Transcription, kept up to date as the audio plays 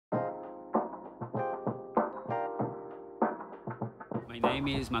My name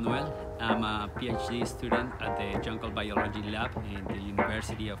is Manuel. I'm a PhD student at the Jungle Biology Lab in the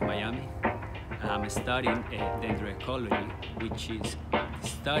University of Miami. I'm studying dendroecology, which is the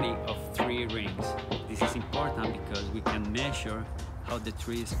study of tree rings. This is important because we can measure how the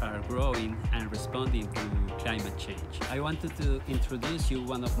trees are growing and responding to climate change. I wanted to introduce you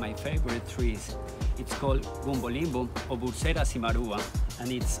one of my favorite trees. It's called Gumbo Limbo or Bursera simaruba,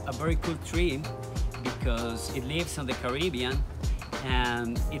 and it's a very cool tree because it lives on the Caribbean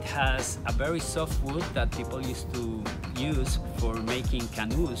and it has a very soft wood that people used to use for making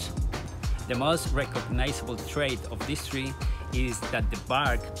canoes. The most recognizable trait of this tree is that the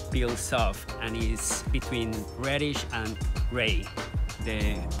bark peels off and is between reddish and gray.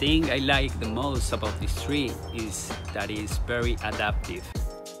 The thing I like the most about this tree is that it's very adaptive.